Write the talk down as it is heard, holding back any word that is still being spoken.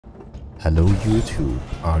Hello YouTube,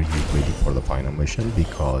 are you ready for the final mission?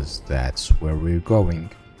 Because that's where we're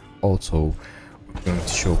going. Also, we're going to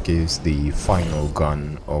showcase the final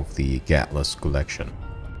gun of the Gatless collection.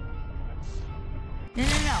 No,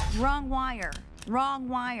 wrong wire. Wrong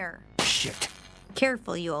wire. Shit.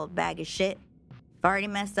 Careful, you old bag of shit. You've already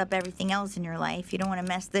messed up everything else in your life. You don't want to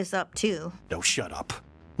mess this up too. Don't shut up.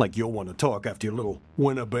 Like you'll want to talk after your little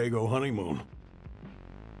Winnebago honeymoon.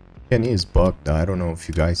 Kenny is bugged. I don't know if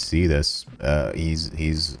you guys see this.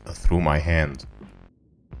 He's through my hand.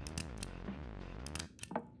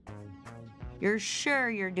 You're sure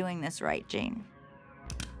you're doing this right, Jane?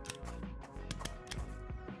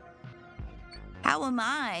 How am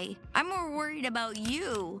I? I'm more worried about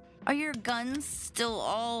you. Are your guns still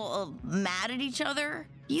all mad at each other?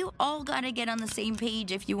 You all gotta get on the same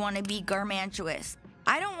page if you want to be Garmantuous.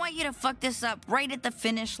 I don't want you to fuck this up right at the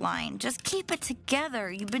finish line. Just keep it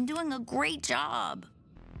together. You've been doing a great job.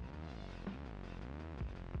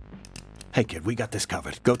 Hey kid, we got this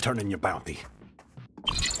covered. Go turn in your bounty.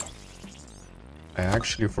 I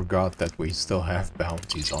actually forgot that we still have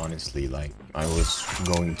bounties, honestly. Like, I was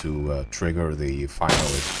going to trigger the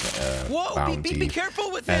final bounty. Be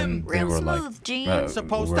careful with and him! they Real were smooth, like, Gene. It's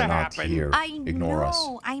supposed we're to not happen. here. I Ignore us.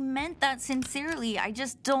 know. I meant that sincerely. I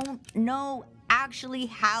just don't know actually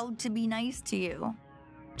how to be nice to you.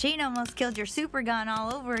 Jane almost killed your super gun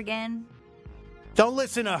all over again. Don't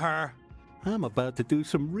listen to her. I'm about to do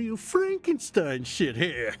some real Frankenstein shit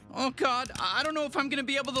here. Oh God, I don't know if I'm gonna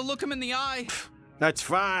be able to look him in the eye. That's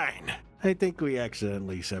fine. I think we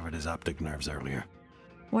accidentally severed his optic nerves earlier.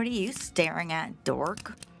 What are you staring at,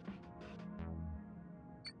 dork?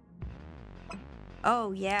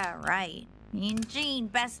 Oh, yeah, right. Me and Gene,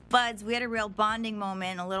 best buds. We had a real bonding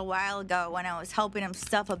moment a little while ago when I was helping him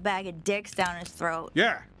stuff a bag of dicks down his throat.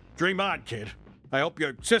 Yeah, dream on, kid. I hope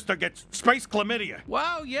your sister gets space chlamydia.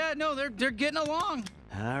 Wow, yeah, no, they're getting along.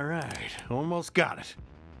 All right, almost got it.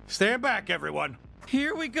 Stand back, everyone.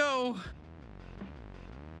 Here we go.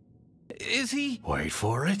 Is he? Wait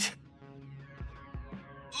for it.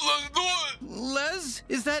 Let's do it! Les?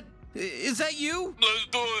 Is that you? Let's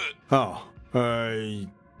do it! Oh, I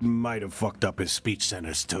might have fucked up his speech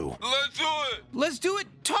centers too. Let's do it! Let's do it.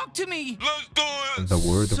 Talk to me. Let's do it! The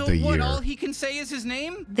word So of the what, year. all he can say is his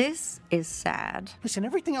name? This is sad. Listen,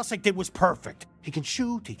 everything else I did was perfect. He can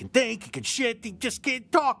shoot, he can think, he can shit, he just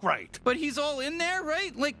can't talk right. But he's all in there,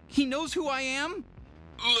 right? Like, he knows who I am?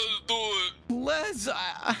 Let's do it! Les,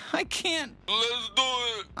 I can't. Let's do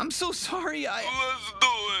it! I'm so sorry. Let's do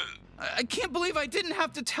it! I can't believe I didn't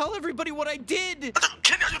have to tell everybody what I did.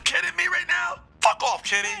 Kenny, are you kidding me right now? Fuck off,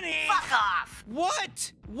 Kenny! Fuck off!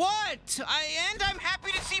 What? And I'm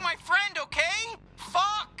happy to see my friend, okay?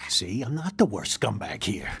 Fuck! See, I'm not the worst scumbag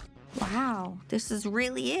here. Wow, this is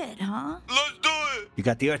really it, huh? Let's do it! You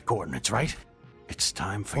got the Earth coordinates, right? It's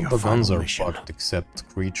time for All your the guns final are mission. fucked except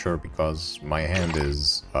Creature because my hand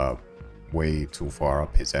is way too far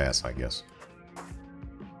up his ass, I guess.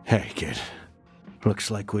 Hey, kid.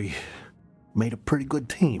 Looks like we made a pretty good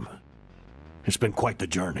team. It's been quite the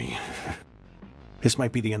journey. This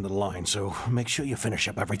might be the end of the line, so make sure you finish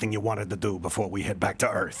up everything you wanted to do before we head back to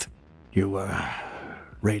Earth. You,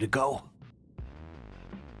 ready to go?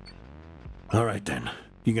 All right, then.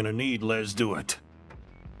 You're gonna need LEZDUIT.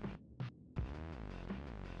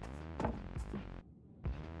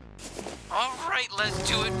 All right, let's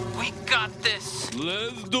do it. We got this.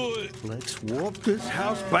 Let's do it! Let's warp this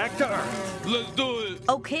house back to Earth. Let's do it!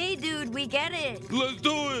 Okay, dude, we get it. Let's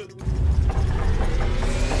do it!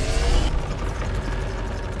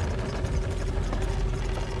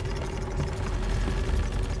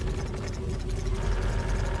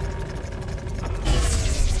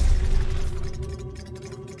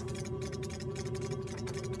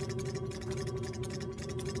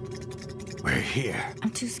 We're here. I'm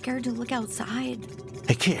too scared to look outside.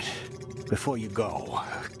 Hey, kid, before you go,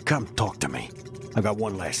 come talk to me. I got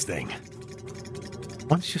one last thing.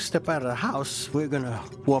 Once you step out of the house, we're gonna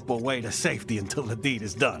warp away to safety until the deed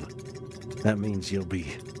is done. That means you'll be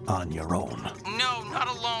on your own. No, not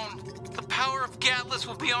alone. The power of Gatless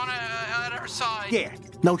will be on at our side. Yeah,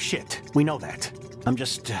 no shit. We know that. I'm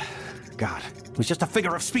just, God, it was just a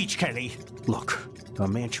figure of speech, Kenny. Look,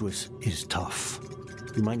 Garmantuous is tough.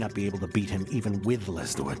 You might not be able to beat him even with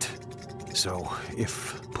LEZDUIT. So,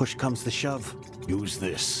 if push comes to shove, Use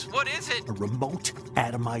this. What is it? A remote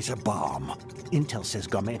atomizer bomb. Intel says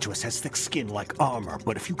Garmantuous has thick skin like armor,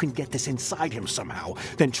 but if you can get this inside him somehow,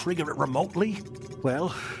 then trigger it remotely,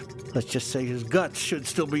 well, let's just say his guts should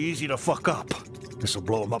still be easy to fuck up. This'll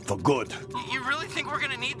blow him up for good. You really think we're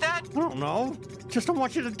gonna need that? I don't know. Just don't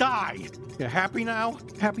want you to die. You happy now?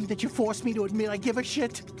 Happy that you forced me to admit I give a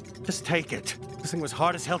shit? Just take it. This thing was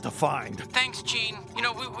hard as hell to find. Thanks, Gene. You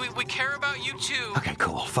know, we care about you too. Okay,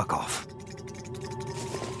 cool. Fuck off.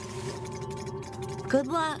 Good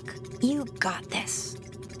luck. You got this.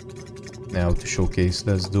 Now to showcase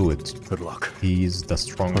LEZDUIT. Good luck. He's the Don't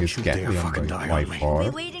strongest you dare Gatlian fucking by die on me. far.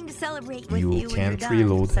 We're waiting to celebrate with you You and can't your gun,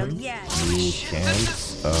 reload so him. yeah. You can't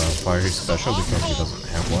fire his special because he doesn't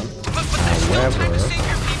have one. But there's still time to However, save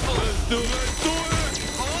your people. Let's do it!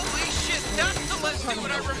 Holy shit, that's the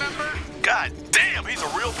LEZDUIT I remember. God damn, he's a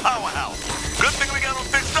real powerhouse. Good thing we got him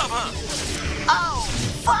fixed up, huh? Oh,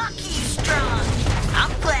 fuck, he's strong.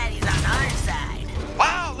 I'm glad he's on our side.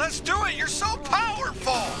 Wow, let's do it. You're so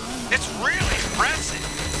powerful. It's really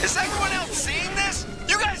impressive. Is everyone else seeing this?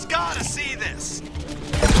 You guys gotta see this.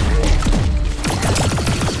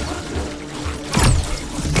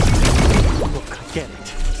 Look, I get it.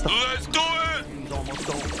 It's the Let's do it! He's almost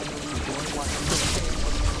over. He's doing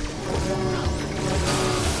what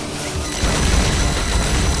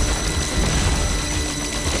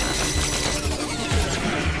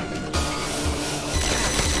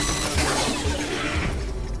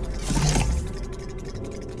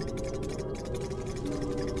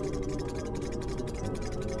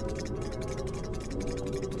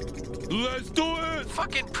Let's do it!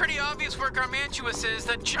 Fucking pretty obvious where Garmantuous is.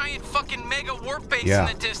 That giant fucking mega warp base yeah,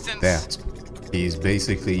 in the distance. that. He's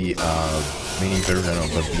basically a mini version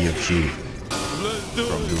of the BFG Let's do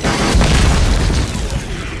from it! Doom.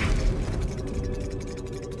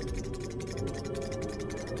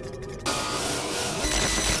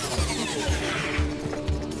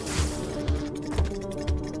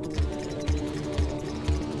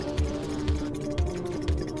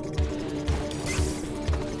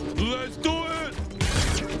 Let's do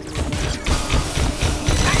it!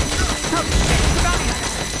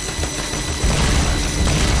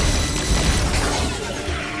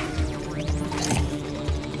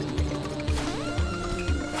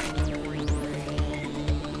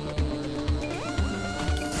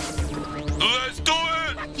 Let's do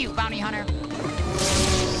it! Fuck you, bounty hunter.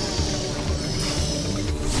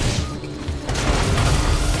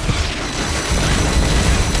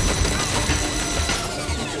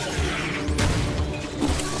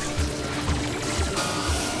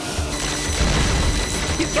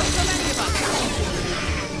 You killed so many of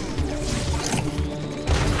us.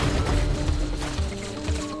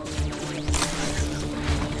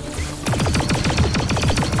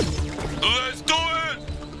 Let's do it!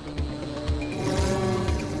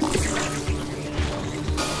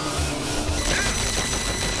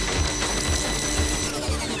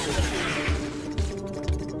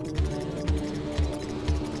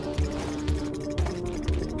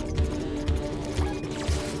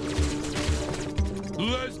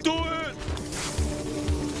 Let's do it!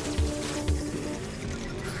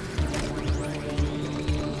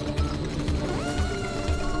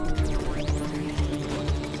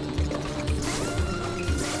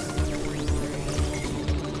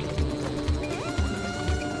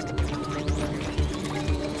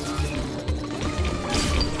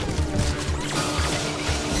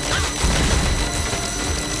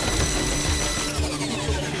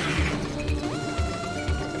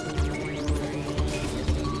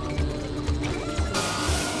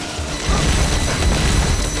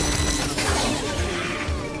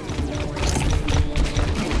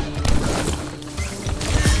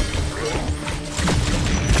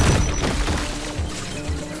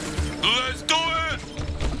 Let's do it!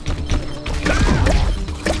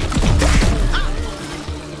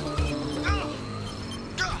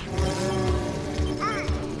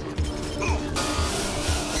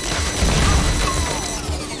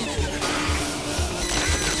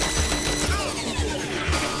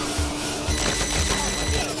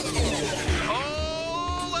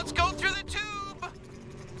 Oh, let's go through the tube.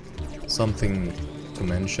 Something to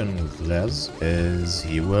mention with Les is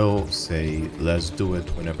he will say let's do it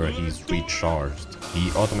whenever he's recharged.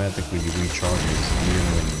 He automatically recharges even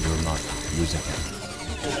when you're not using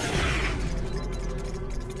him.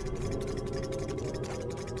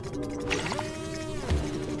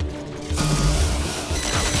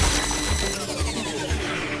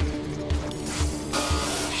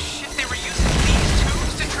 Shit, they were using these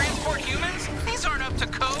tubes to transport humans? These aren't up to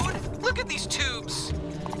code. Look at these tubes.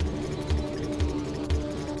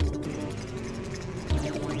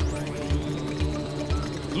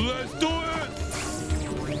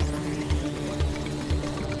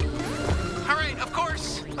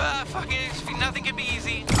 Nothing can be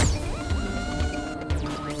easy.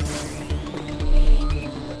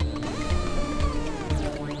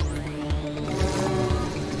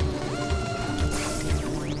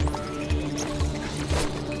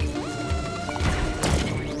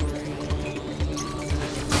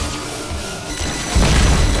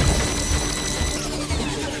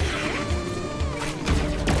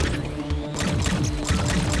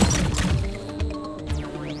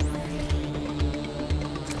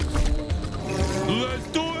 Let's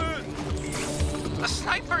do it! A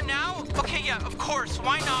sniper now? Okay, yeah, of course.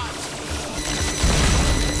 Why not?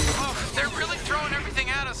 Oh, they're really throwing everything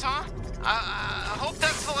at us, huh? I hope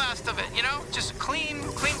that's the last of it, you know? Just a clean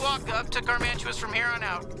walk up to Garmantuous from here on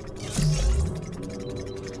out.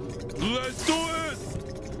 Let's do it!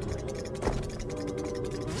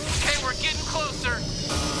 Okay, we're getting closer.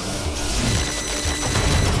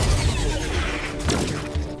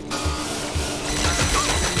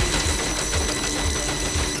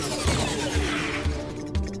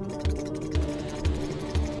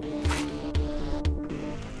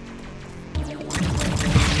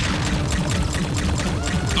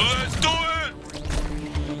 Let's do it!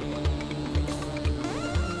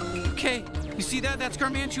 Okay, you see that? That's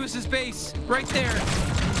Garmantuous' base. Right there.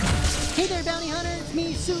 Hey there, bounty hunter. It's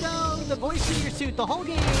me, Pseudo, the voice of your suit, the whole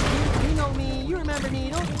game. You know me. You remember me.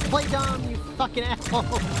 Don't play dumb, you fucking asshole.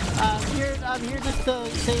 I'm here just to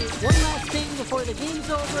say one last thing before the game's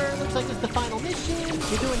over. Looks like it's the final mission.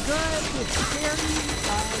 You're doing good. It's scary.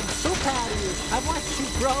 I'm so proud of you. I've watched you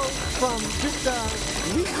grow from just a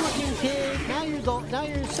weak-looking kid. Now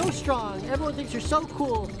you're so strong. Everyone thinks you're so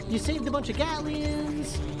cool. You saved a bunch of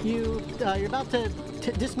Gatlians. You're about to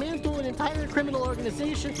dismantle an entire criminal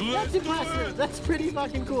organization. That's impressive. That's pretty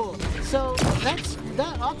fucking cool. So that's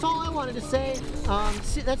all I wanted to say.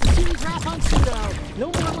 That's a series wrap on Pseudo.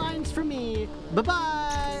 No more lines for me. Bye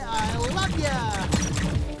bye. I love ya.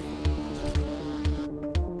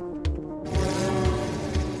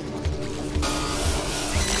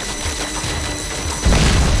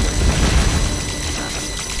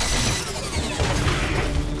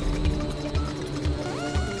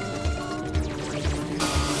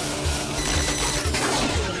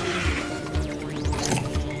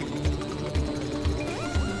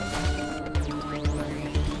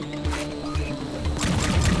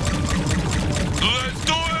 Let's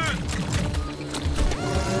do it!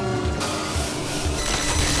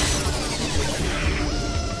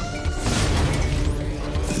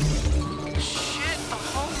 Shit, the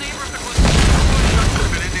whole neighborhood was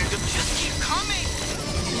destroyed. Just keep coming.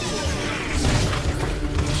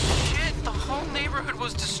 Shit, the whole neighborhood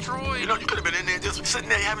was destroyed. You know, you could have been in there just sitting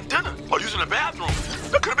there having dinner or using the bathroom.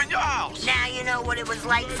 That could have been your house. Now you know what it was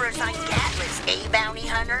like for us on Gatlas, eh, bounty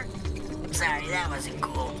hunter? Sorry, that wasn't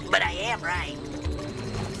cool, but I am right.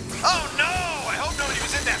 Oh no! I hope nobody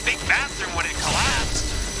was in that big bathroom when it collapsed.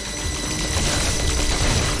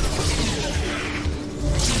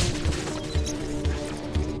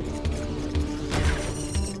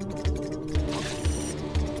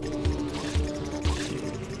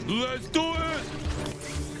 Let's do it!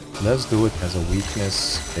 LEZDUIT has a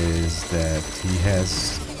weakness is that he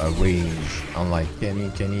has a range. Unlike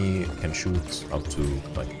Kenny can shoot up to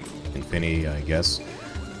like infinity, I guess.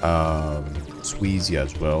 Squeezy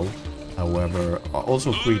as well. However,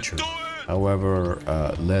 also creature. However,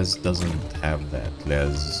 Les doesn't have that.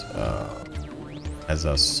 Les has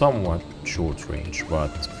a somewhat short range,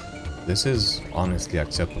 but this is honestly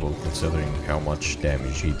acceptable considering how much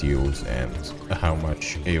damage he deals and how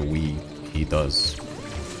much AoE he does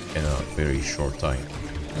in a very short time.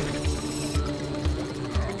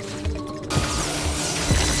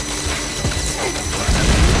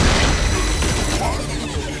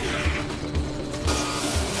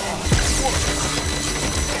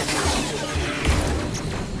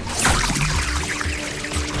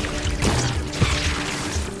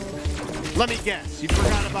 Let me guess, you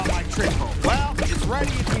forgot about my trick hole. Well, it's ready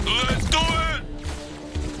if you need. Let's do it!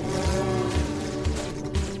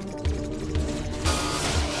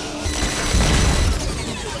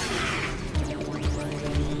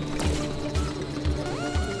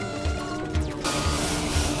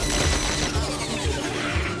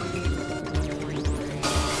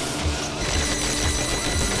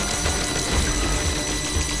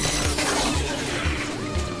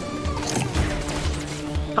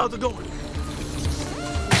 How's it going?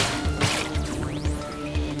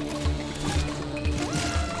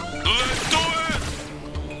 Let's do it!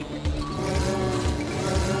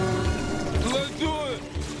 Let's do it!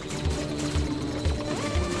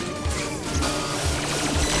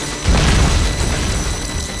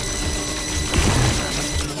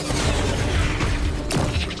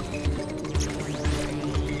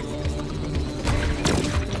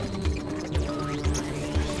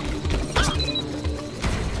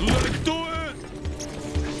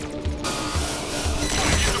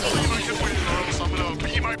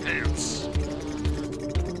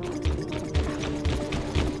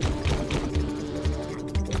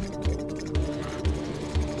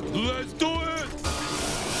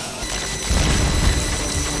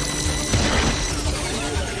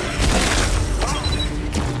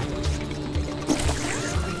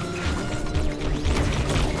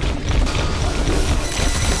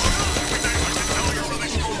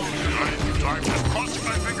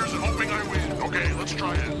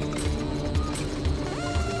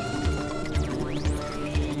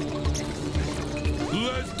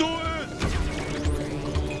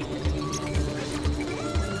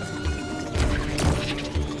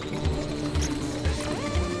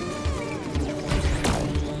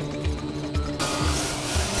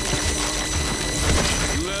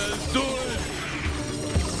 Let's do it!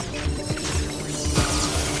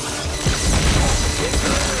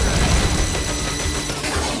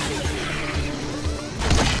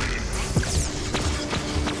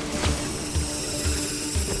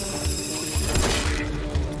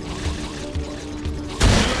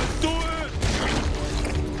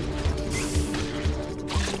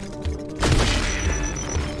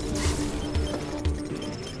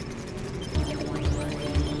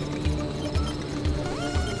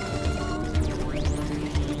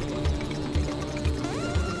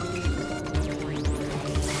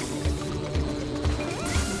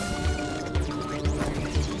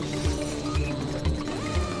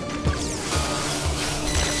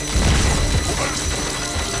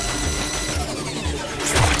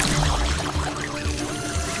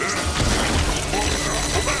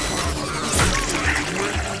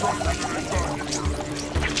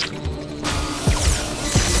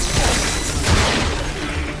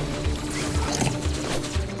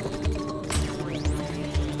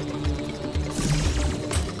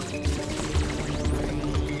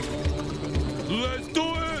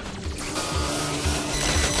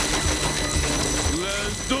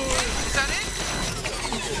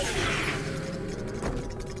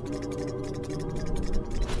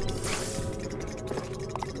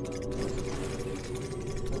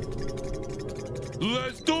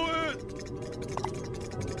 Let's do it!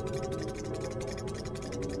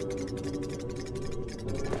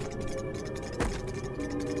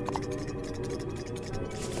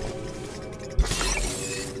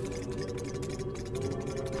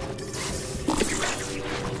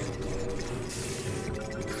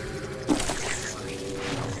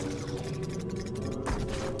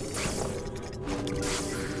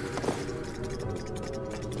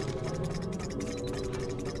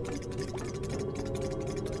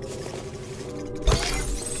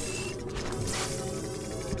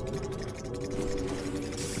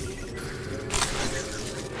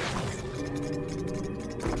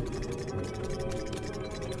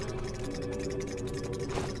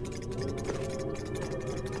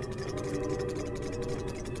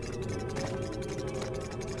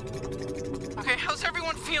 Okay, how's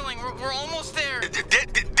everyone feeling? We're almost there.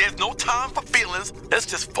 There's no time for feelings. Let's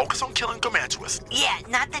just focus on killing Garmantuous. Yeah,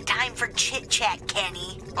 not the time for chit-chat,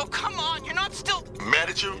 Kenny. Oh, come on, you're not still... Mad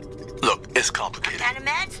at you? Look, it's complicated. Kinda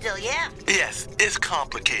mad still, yeah. Yes, it's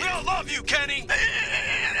complicated. We all love you, Kenny.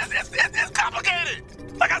 It's complicated.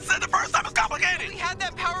 Like I said the first time, it's complicated. We had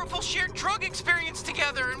that powerful shared drug experience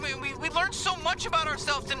together, and we learned so much about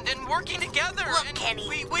ourselves and working together. Look, and Kenny,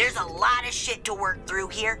 we... there's a lot of shit to work through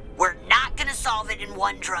here. We're not gonna solve it in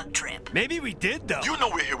one drug trip. Maybe we did, though. You know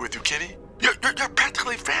we're here with you, Kenny. You're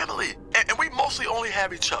practically family, and we mostly only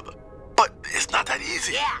have each other. But it's not that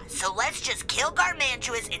easy. Yeah, so let's just kill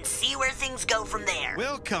Garmantuous and see where things go from there.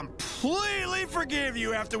 We'll completely forgive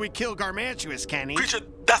you after we kill Garmantuous, Kenny. Creature,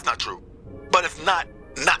 that's not true. But it's not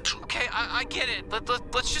true. Okay, I get it.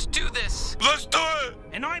 Let's just do this. Let's do it!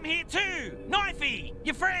 And I'm here too! Knifey,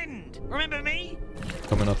 your friend! Remember me?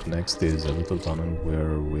 Coming up next is a little tunnel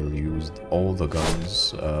where we'll use all the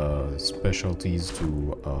guns, specialties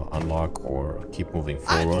to unlock or keep moving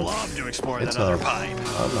forward. I'd love to explore It's that other pipe.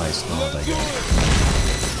 a nice nod, I guess.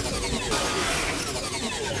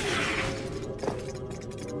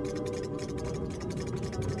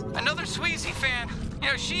 Another Sweezy fan. You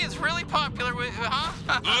know, she is really popular with... Huh?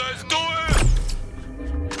 Let's do it!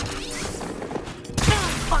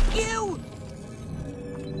 Fuck you!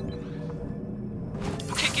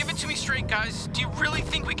 Okay, give it to me straight, guys. Do you really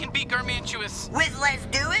think we can beat Garmantuous? With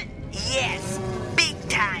LEZDUIT? Yes. Big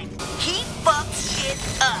time. He fucks shit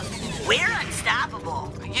up. We're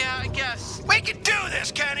unstoppable. Yeah, I guess. We can do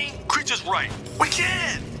this, Kenny. Creature's right. We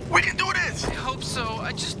can! We can do this! I hope so.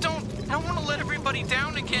 I just don't want to let everybody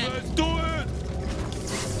down again. Let's do it!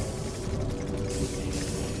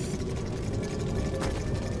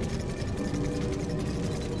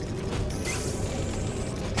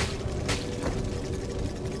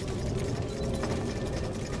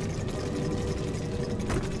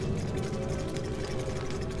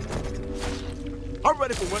 I'm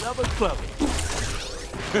ready for whatever's clever.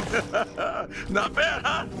 Not bad,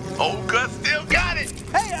 huh? Old Gus still got it!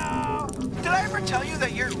 Hey, y'all. Did I ever tell you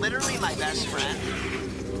that you're literally my best friend?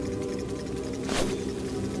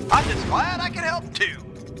 I'm just glad I can help, too.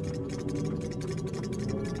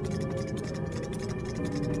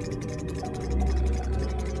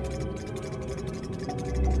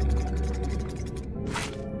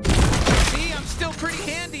 See, I'm still pretty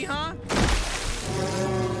handy, huh?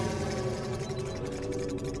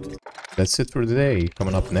 That's it for today.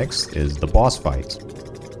 Coming up next is the boss fight.